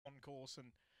course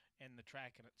and the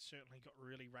track, and it's certainly got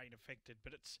really rain affected.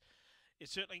 But it's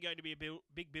certainly going to be a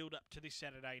big build up to this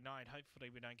Saturday night. Hopefully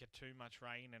we don't get too much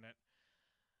rain, and it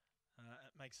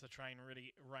makes the track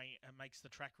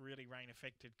really rain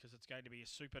affected, because it's going to be a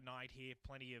super night here.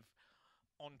 Plenty of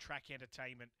on track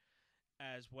entertainment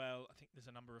as well. I think there's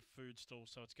a number of food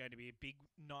stalls, so it's going to be a big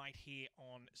night here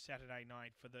on Saturday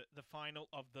night for the final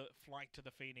of the Flight to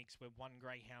the Phoenix, where one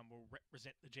greyhound will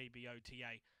represent the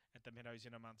GBOTA at the Meadows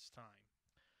in a month's time.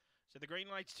 So the green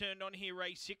light's turned on here.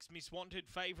 Race 6, Miss Wanted,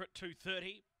 favourite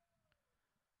 230.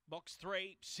 Box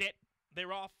 3, set.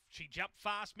 They're off. She jumped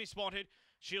fast, Miss Wanted.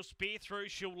 She'll spear through.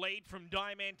 She'll lead from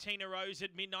Diamantina Rose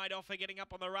at Midnight Offer, getting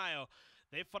up on the rail.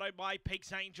 They're followed by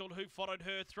Peaks Angel, who followed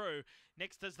her through.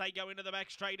 Next, as they go into the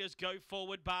back straight, as Go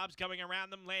Forward Barb's going around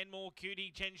them. Landmore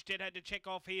Cutie, Jenstead had to check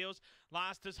off heels.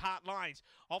 Last as Heart Lines.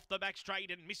 Off the back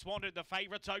straight, and Miss Wanted, the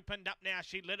favourites, opened up now.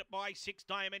 She led it by 6,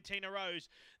 Diamantina Rose.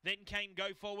 Then came Go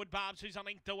Forward Barb's, who's a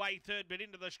length away third, but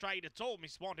into the straight. It's all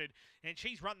Miss Wanted, and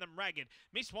she's run them ragged.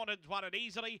 Miss Wanted's won it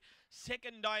easily.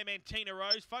 Second, Diamantina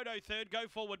Rose. Photo third, Go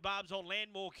Forward Barb's, or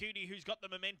Landmore Cutie, who's got the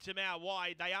momentum out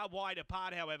wide. They are wide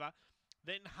apart, however.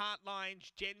 Then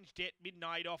Heartlines, Jenstead,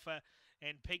 Midnight Offer,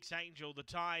 and Peaks Angel. The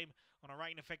time on a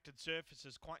rain-affected surface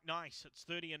is quite nice. It's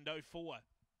 30:04.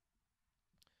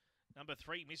 Number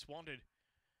 3, Miss Wanted.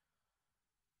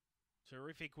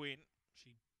 Terrific win.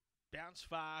 She bounced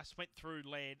fast, went through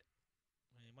lead.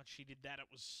 And once she did that, it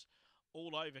was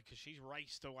all over, because she's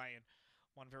raced away and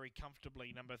won very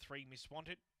comfortably. Number 3, Miss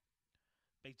Wanted.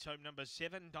 Beats home number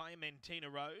 7,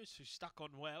 Diamantina Rose, who stuck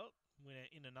on well. Winner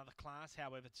in another class,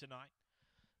 however, tonight.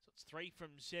 So it's 3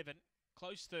 from 7.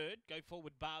 Close third. Go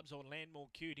Forward Barb's or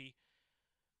Landmore Cutie.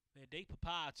 They're deep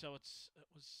apart, so it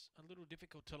was a little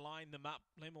difficult to line them up.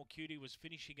 Landmore Cutie was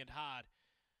finishing it hard,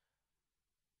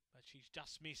 but she's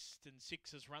just missed, and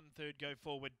 6 has run third, Go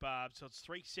Forward Barb. So it's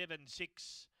 3, 7,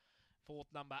 6. Fourth,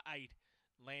 number 8,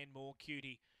 Landmore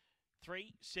Cutie.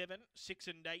 3, 7, 6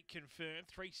 and 8 confirmed.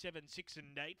 3, 7, 6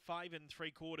 and 8. 5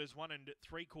 3/4, 1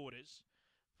 3/4.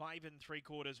 5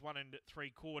 3/4, 1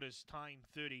 3/4. Time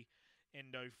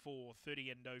 30:04.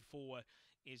 30:04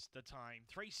 is the time.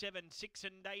 3, 7, 6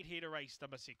 and 8 here to race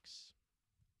number 6.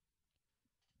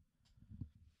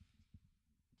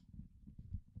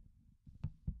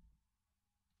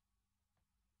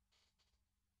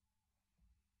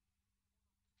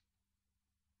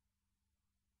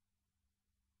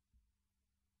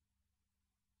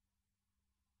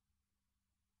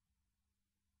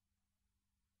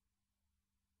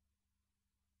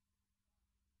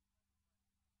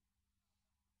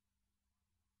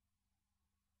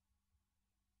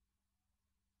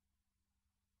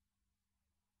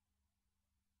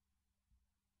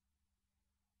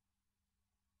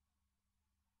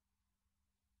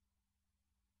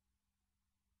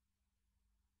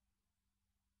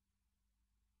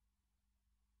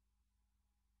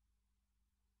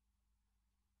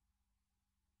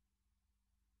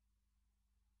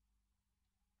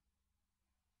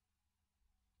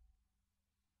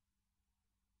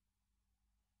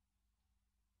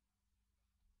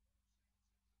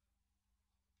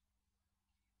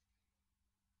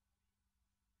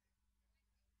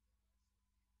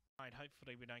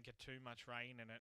 Hopefully we don't get too much rain, and it